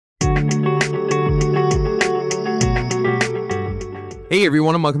Hey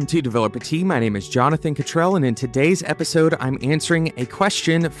everyone, and welcome to Developer Tea. My name is Jonathan Cottrell, and in today's episode, I'm answering a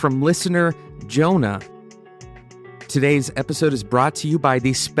question from listener Jona. Today's episode is brought to you by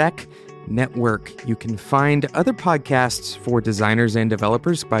the Spec Network. You can find other podcasts for designers and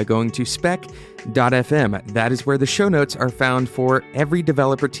developers by going to spec.fm. That is where the show notes are found for every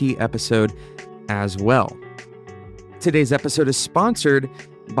Developer Tea episode as well. Today's episode is sponsored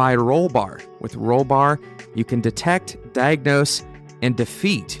by Rollbar. With Rollbar, you can detect, diagnose, and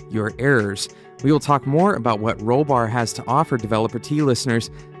defeat your errors. We will talk more about what Rollbar has to offer Developer Tea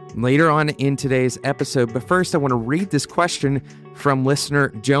listeners later on in today's episode. But first, I want to read this question from listener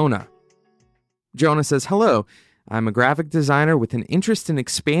Jona. Jona says, "Hello, I'm a graphic designer with an interest in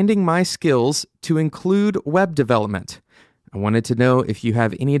expanding my skills to include web development. I wanted to know if you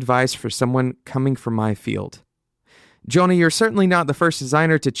have any advice for someone coming from my field." Jona, you're certainly not the first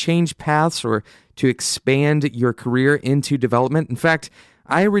designer to change paths or to expand your career into development. In fact,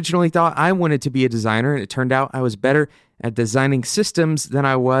 I originally thought I wanted to be a designer, and it turned out I was better at designing systems than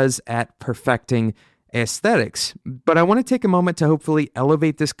I was at perfecting aesthetics. But I want to take a moment to hopefully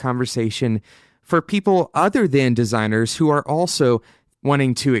elevate this conversation for people other than designers who are also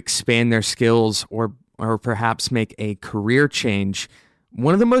wanting to expand their skills or perhaps make a career change.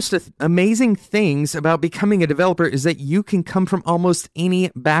 One of the most amazing things about becoming a developer is that you can come from almost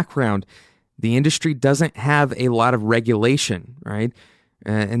any background. The industry doesn't have a lot of regulation, right?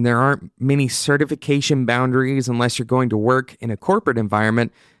 And there aren't many certification boundaries unless you're going to work in a corporate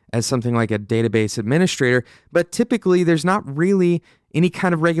environment as something like a database administrator. But typically, there's not really any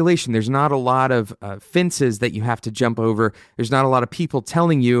kind of regulation. There's not a lot of fences that you have to jump over. There's not a lot of people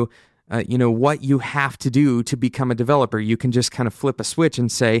telling you what you have to do to become a developer. You can just kind of flip a switch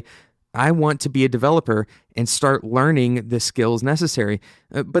and say, I want to be a developer, and start learning the skills necessary.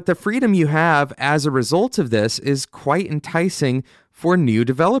 But the freedom you have as a result of this is quite enticing for new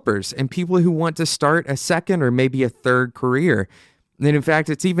developers and people who want to start a second or maybe a third career. And in fact,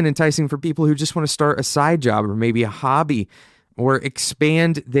 it's even enticing for people who just want to start a side job or maybe a hobby or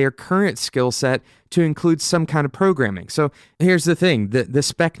expand their current skill set to include some kind of programming. So here's the thing. The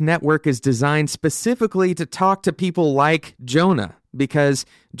Spec Network is designed specifically to talk to people like Jona, because,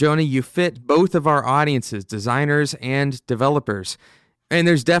 Jona, you fit both of our audiences, designers and developers. And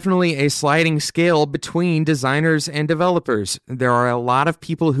there's definitely a sliding scale between designers and developers. There are a lot of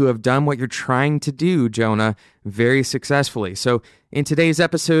people who have done what you're trying to do, Jona, very successfully. So in today's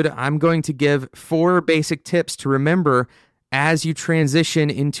episode, I'm going to give 4 basic tips to remember as you transition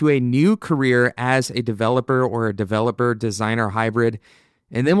into a new career as a developer or a developer-designer hybrid.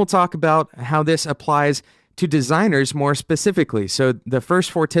 And then we'll talk about how this applies to designers more specifically. So the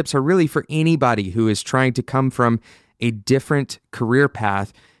first 4 tips are really for anybody who is trying to come from a different career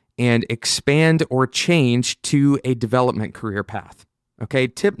path and expand or change to a development career path. Okay,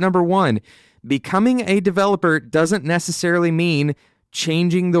 tip number 1, becoming a developer doesn't necessarily mean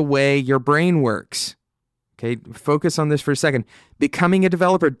changing the way your brain works. Okay, focus on this for a second. Becoming a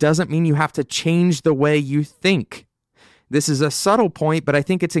developer doesn't mean you have to change the way you think. This is a subtle point, but I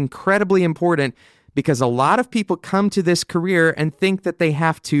think it's incredibly important because a lot of people come to this career and think that they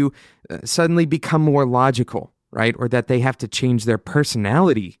have to suddenly become more logical, right? Or that they have to change their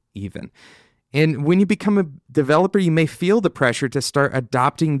personality even. And when you become a developer, you may feel the pressure to start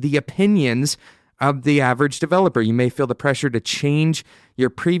adopting the opinions of the average developer. You may feel the pressure to change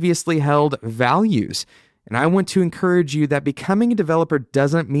your previously held values. And I want to encourage you that becoming a developer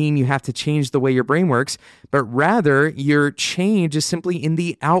doesn't mean you have to change the way your brain works, but rather your change is simply in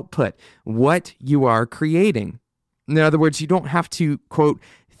the output, what you are creating. In other words, you don't have to, quote,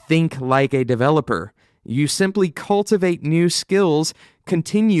 think like a developer. You simply cultivate new skills,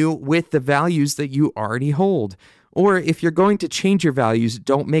 continue with the values that you already hold. Or if you're going to change your values,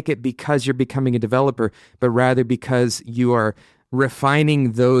 don't make it because you're becoming a developer, but rather because you are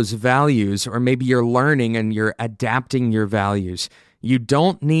refining those values, or maybe you're learning and you're adapting your values. You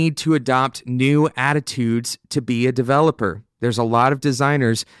don't need to adopt new attitudes to be a developer. There's a lot of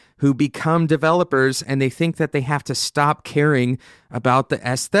designers who become developers and they think that they have to stop caring about the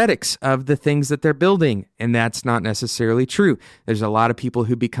aesthetics of the things that they're building. And that's not necessarily true. There's a lot of people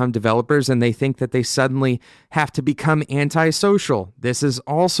who become developers and they think that they suddenly have to become antisocial. This is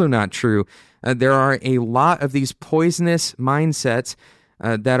also not true. There are a lot of these poisonous mindsets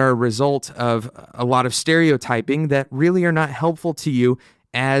that are a result of a lot of stereotyping that really are not helpful to you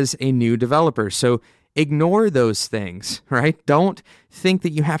as a new developer. So ignore those things, right? Don't think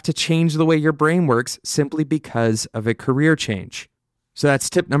that you have to change the way your brain works simply because of a career change. So that's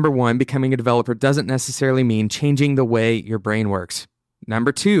tip number 1. Becoming a developer doesn't necessarily mean changing the way your brain works.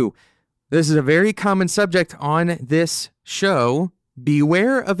 Number 2, this is a very common subject on this show.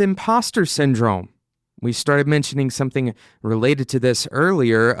 beware of imposter syndrome. We started mentioning something related to this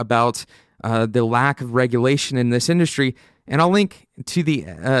earlier about the lack of regulation in this industry, and I'll link to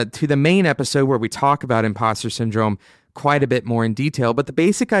the main episode where we talk about imposter syndrome quite a bit more in detail. But the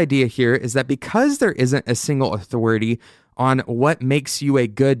basic idea here is that because there isn't a single authority on what makes you a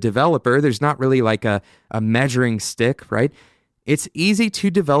good developer, there's not really like a measuring stick, right? It's easy to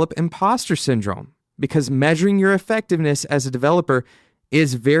develop imposter syndrome because measuring your effectiveness as a developer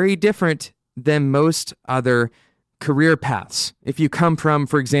is very different than most other career paths. If you come from,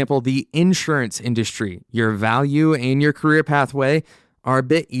 for example, the insurance industry, your value and your career pathway are a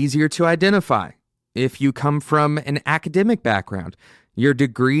bit easier to identify. If you come from an academic background, your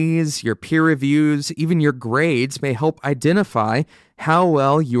degrees, your peer reviews, even your grades may help identify how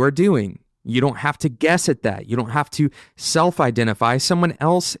well you are doing. You don't have to guess at that. You don't have to self-identify. Someone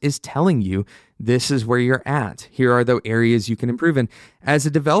else is telling you this is where you're at. Here are the areas you can improve in. As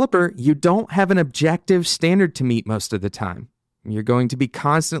a developer, you don't have an objective standard to meet most of the time. You're going to be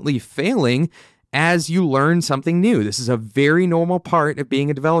constantly failing as you learn something new. This is a very normal part of being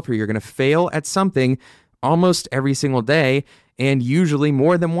a developer. You're going to fail at something almost every single day, and usually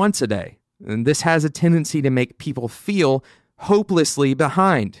more than once a day. And this has a tendency to make people feel hopelessly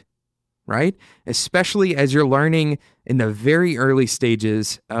behind, right? Especially as you're learning in the very early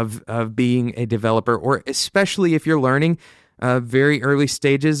stages of being a developer, or especially if you're learning very early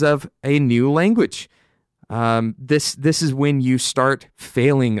stages of a new language. This is when you start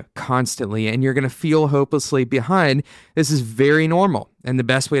failing constantly and you're going to feel hopelessly behind. This is very normal. And the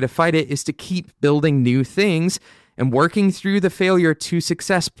best way to fight it is to keep building new things and working through the failure to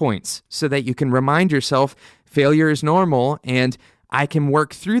success points so that you can remind yourself failure is normal and I can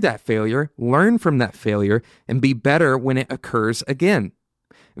work through that failure, learn from that failure, and be better when it occurs again.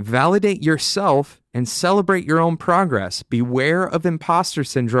 Validate yourself and celebrate your own progress. Beware of imposter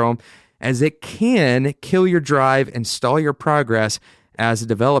syndrome, as it can kill your drive and stall your progress as a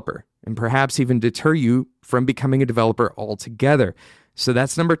developer, and perhaps even deter you from becoming a developer altogether. So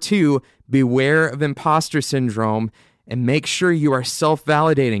that's number 2, beware of imposter syndrome, and make sure you are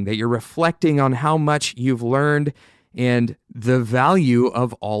self-validating, that you're reflecting on how much you've learned and the value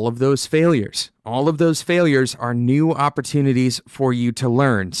of all of those failures. All of those failures are new opportunities for you to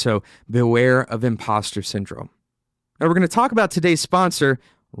learn. So beware of imposter syndrome. Now we're going to talk about today's sponsor,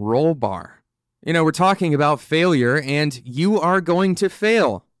 Rollbar. We're talking about failure, and you are going to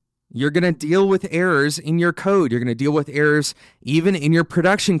fail. You're going to deal with errors in your code. You're going to deal with errors even in your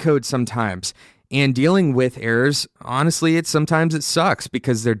production code sometimes. And dealing with errors, honestly, sometimes it sucks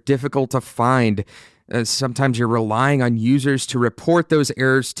because they're difficult to find. Sometimes you're relying on users to report those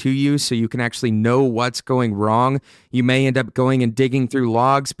errors to you so you can actually know what's going wrong. You may end up going and digging through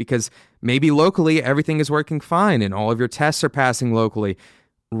logs because maybe locally everything is working fine and all of your tests are passing locally.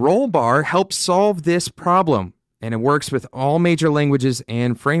 Rollbar helps solve this problem, and it works with all major languages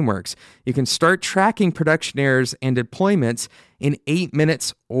and frameworks. You can start tracking production errors and deployments in 8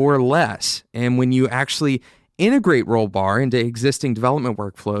 minutes or less. And when you actually integrate Rollbar into existing development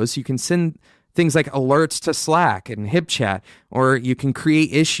workflows, you can send things like alerts to Slack and HipChat, or you can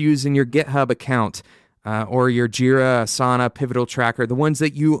create issues in your GitHub account or your Jira, Asana, Pivotal Tracker, the ones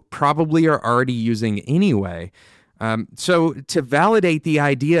that you probably are already using anyway. So to validate the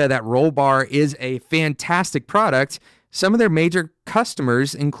idea that Rollbar is a fantastic product, some of their major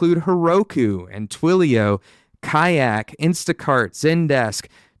customers include Heroku and Twilio, Kayak, Instacart, Zendesk,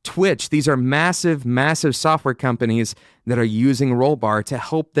 Twitch. These are massive, massive software companies that are using Rollbar to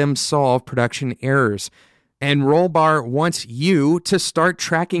help them solve production errors. And Rollbar wants you to start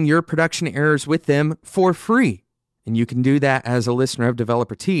tracking your production errors with them for free. And you can do that as a listener of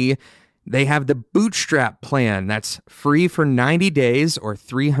Developer Tea. They have the Bootstrap plan. That's free for 90 days or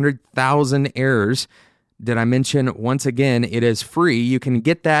 300,000 errors. Did I mention, once again, it is free. You can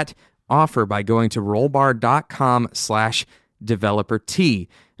get that offer by going to rollbar.com/developertea.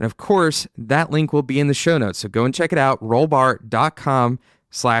 And of course, that link will be in the show notes. So go and check it out,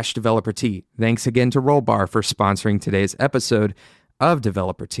 rollbar.com/developertea. Thanks again to Rollbar for sponsoring today's episode of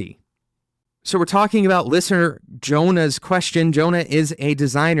Developer Tea. So we're talking about listener Jona's question. Jona is a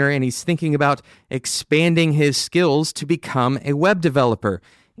designer, and he's thinking about expanding his skills to become a web developer.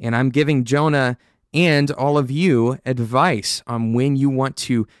 And I'm giving Jona and all of you advice on when you want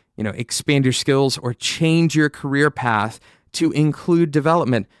to, expand your skills or change your career path to include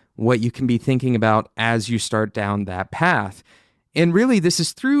development, what you can be thinking about as you start down that path. And really, this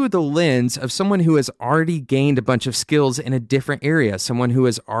is through the lens of someone who has already gained a bunch of skills in a different area, someone who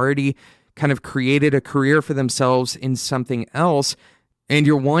has already kind of created a career for themselves in something else. and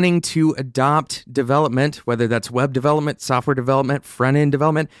you're wanting to adopt development, whether that's web development, software development, front-end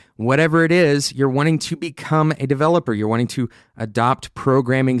development, whatever it is, you're wanting to become a developer. You're wanting to adopt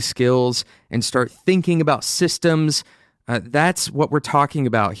programming skills and start thinking about systems. That's what we're talking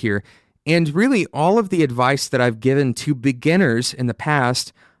about here. And really, all of the advice that I've given to beginners in the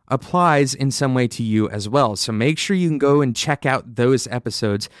past applies in some way to you as well. So make sure you can go and check out those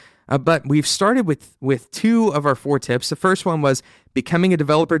episodes. But we've started with 2 of our 4 tips. The first one was becoming a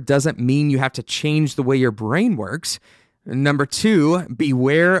developer doesn't mean you have to change the way your brain works. Number 2,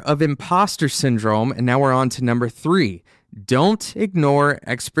 beware of imposter syndrome. And now we're on to number 3, don't ignore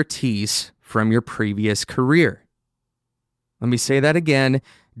expertise from your previous career. Let me say that again.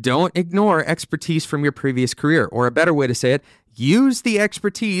 Don't ignore expertise from your previous career. Or a better way to say it, use the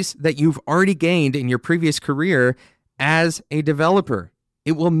expertise that you've already gained in your previous career as a developer.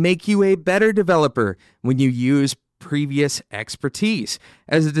 It will make you a better developer when you use previous expertise.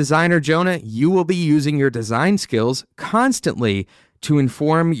 As a designer, Jona, you will be using your design skills constantly to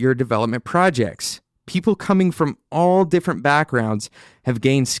inform your development projects. People coming from all different backgrounds have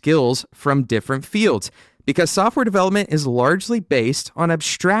gained skills from different fields because software development is largely based on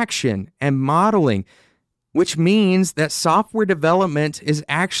abstraction and modeling, which means that software development is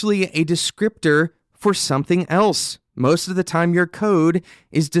actually a descriptor for something else. Most of the time, your code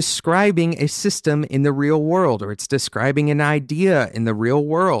is describing a system in the real world, or it's describing an idea in the real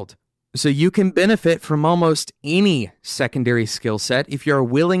world. So you can benefit from almost any secondary skill set if you're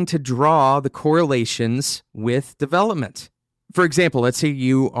willing to draw the correlations with development. For example, let's say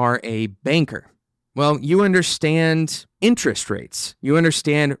you are a banker. Well, you understand interest rates, you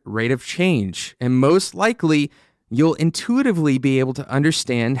understand rate of change, and most likely you'll intuitively be able to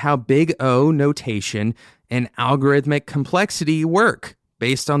understand how big O notation and algorithmic complexity work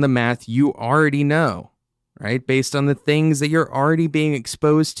based on the math you already know, right? Based on the things that you're already being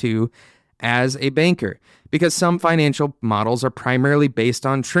exposed to as a banker, because some financial models are primarily based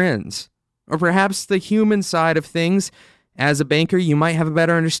on trends. Or perhaps the human side of things. As a banker, you might have a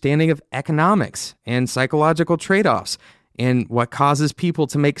better understanding of economics and psychological trade-offs and what causes people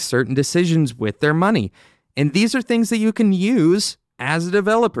to make certain decisions with their money. And these are things that you can use as a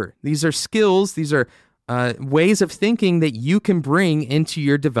developer. These are skills, these are ways of thinking that you can bring into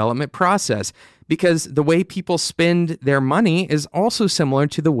your development process, because the way people spend their money is also similar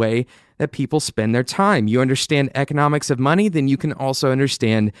to the way that people spend their time. You understand economics of money, then you can also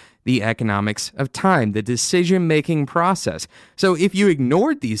understand the economics of time, the decision-making process. So if you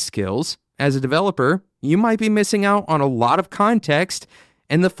ignored these skills as a developer, you might be missing out on a lot of context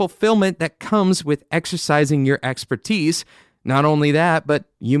and the fulfillment that comes with exercising your expertise. Not only that, but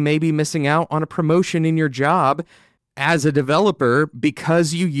you may be missing out on a promotion in your job as a developer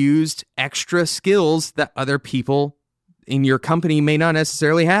because you used extra skills that other people in your company may not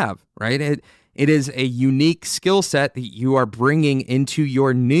necessarily have, right? It is a unique skill set that you are bringing into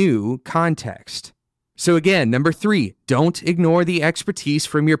your new context. So again, number 3, don't ignore the expertise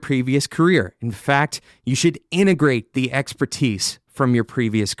from your previous career. In fact, you should integrate the expertise from your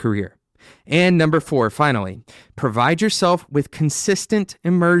previous career. And number 4, finally, provide yourself with consistent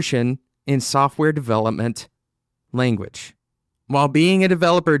immersion in software development language. While being a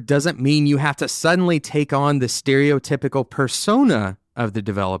developer doesn't mean you have to suddenly take on the stereotypical persona of the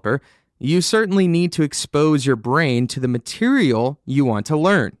developer, you certainly need to expose your brain to the material you want to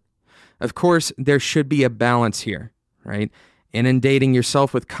learn. Of course, there should be a balance here, right? Inundating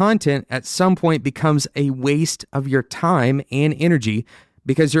yourself with content at some point becomes a waste of your time and energy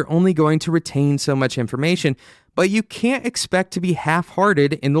because you're only going to retain so much information, but you can't expect to be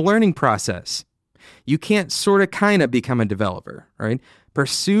half-hearted in the learning process. You can't sort of kind of become a developer, right?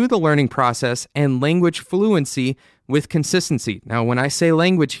 Pursue the learning process and language fluency with consistency. Now, when I say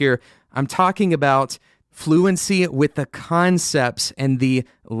language here, I'm talking about fluency with the concepts and the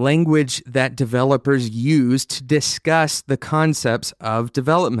language that developers use to discuss the concepts of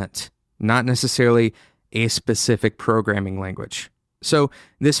development, not necessarily a specific programming language. So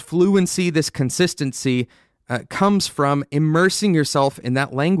this fluency, this consistency comes from immersing yourself in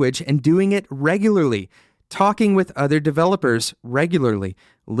that language and doing it regularly, talking with other developers regularly.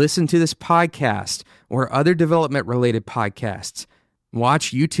 Listen to this podcast or other development-related podcasts.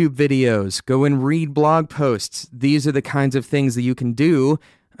 Watch YouTube videos, go and read blog posts. These are the kinds of things that you can do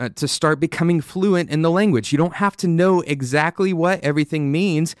to start becoming fluent in the language. You don't have to know exactly what everything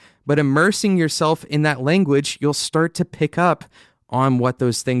means, but immersing yourself in that language, you'll start to pick up on what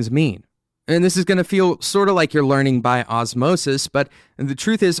those things mean. And this is going to feel sort of like you're learning by osmosis, but the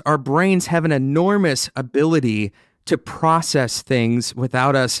truth is our brains have an enormous ability to process things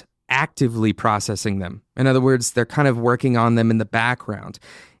without us actively processing them. In other words, they're kind of working on them in the background.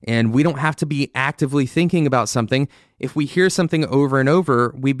 And we don't have to be actively thinking about something. If we hear something over and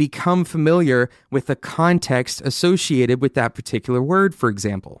over, we become familiar with the context associated with that particular word, for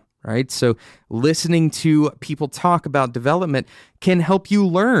example, right? So listening to people talk about development can help you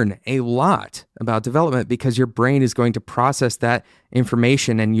learn a lot about development because your brain is going to process that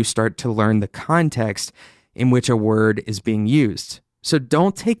information and you start to learn the context in which a word is being used. So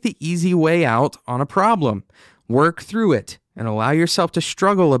don't take the easy way out on a problem. Work through it and allow yourself to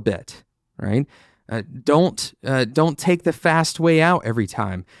struggle a bit, right? Don't take the fast way out every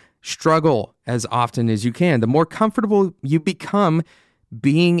time. Struggle as often as you can. The more comfortable you become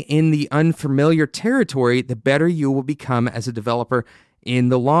being in the unfamiliar territory, the better you will become as a developer in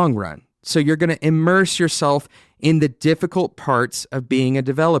the long run. So you're going to immerse yourself in the difficult parts of being a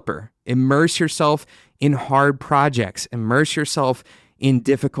developer. Immerse yourself in hard projects. Immerse yourself in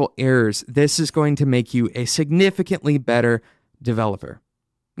difficult errors. This is going to make you a significantly better developer.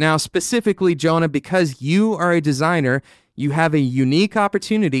 Now, specifically, Jona, because you are a designer, you have a unique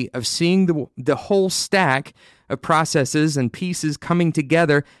opportunity of seeing the whole stack of processes and pieces coming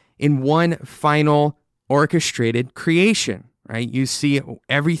together in one final orchestrated creation, right? You see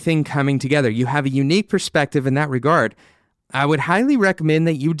everything coming together. You have a unique perspective in that regard. I would highly recommend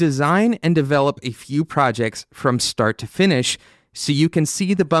that you design and develop a few projects from start to finish so you can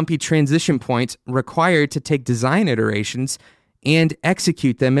see the bumpy transition points required to take design iterations and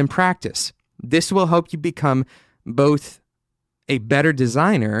execute them in practice. This will help you become both a better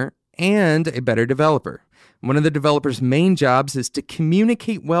designer and a better developer. One of the developer's main jobs is to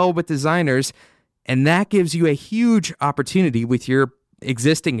communicate well with designers, and that gives you a huge opportunity with your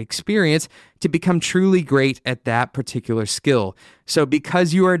existing experience to become truly great at that particular skill. So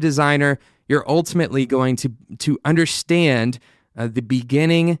because you are a designer, you're ultimately going to understand the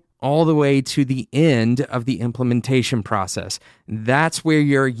beginning all the way to the end of the implementation process. That's where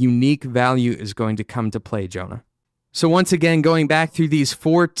your unique value is going to come to play, Jona. So once again, going back through these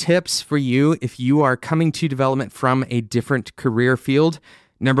 4 tips for you if you are coming to development from a different career field.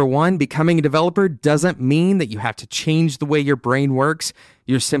 Number 1, becoming a developer doesn't mean that you have to change the way your brain works.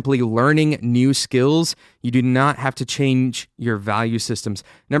 You're simply learning new skills. You do not have to change your value systems.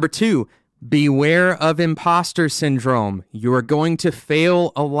 Number 2, beware of imposter syndrome. You are going to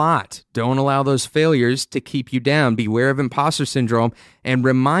fail a lot. Don't allow those failures to keep you down. Beware of imposter syndrome and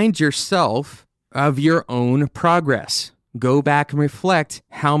remind yourself of your own progress. Go back and reflect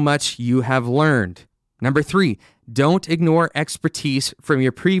how much you have learned. Number 3, don't ignore expertise from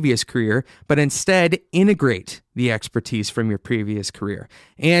your previous career, but instead integrate the expertise from your previous career.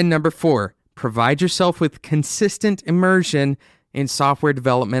 And number 4, provide yourself with consistent immersion in software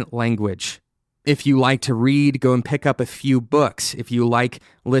development language. If you like to read, go and pick up a few books. If you like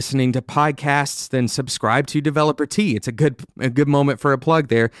listening to podcasts, then subscribe to Developer Tea. It's a good moment for a plug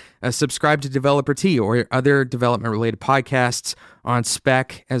there. Subscribe to Developer Tea or other development-related podcasts on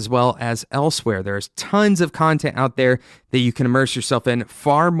Spec as well as elsewhere. There's tons of content out there that you can immerse yourself in,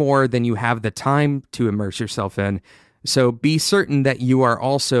 far more than you have the time to immerse yourself in. So be certain that you are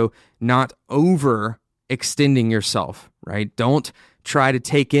also not overextending yourself, right? Don't try to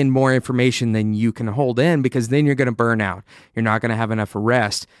take in more information than you can hold in, because then you're going to burn out. You're not going to have enough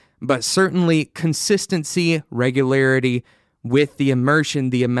rest. But certainly consistency, regularity with the immersion,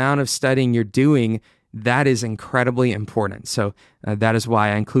 the amount of studying you're doing, that is incredibly important. So that is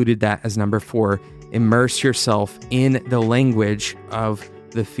why I included that as number 4. Immerse yourself in the language of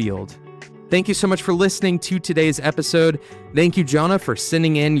the field. Thank you so much for listening to today's episode. Thank you, Jona, for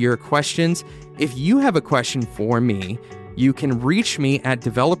sending in your questions. If you have a question for me, you can reach me at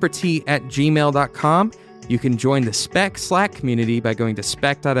developertea@gmail.com. You can join the Spec Slack community by going to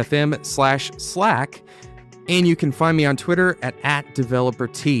spec.fm/Slack. And you can find me on Twitter at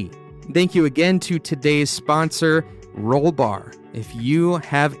 @developertea. Thank you again to today's sponsor, Rollbar. If you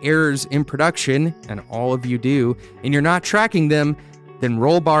have errors in production, and all of you do, and you're not tracking them, then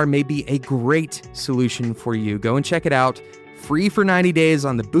Rollbar may be a great solution for you. Go and check it out. Free for 90 days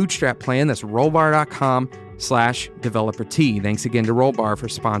on the Bootstrap plan. That's rollbar.com/Developer Tea. Thanks again to Rollbar for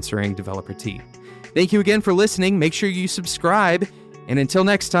sponsoring Developer Tea. Thank you again for listening. Make sure you subscribe. And until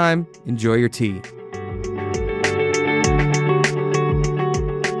next time, enjoy your tea.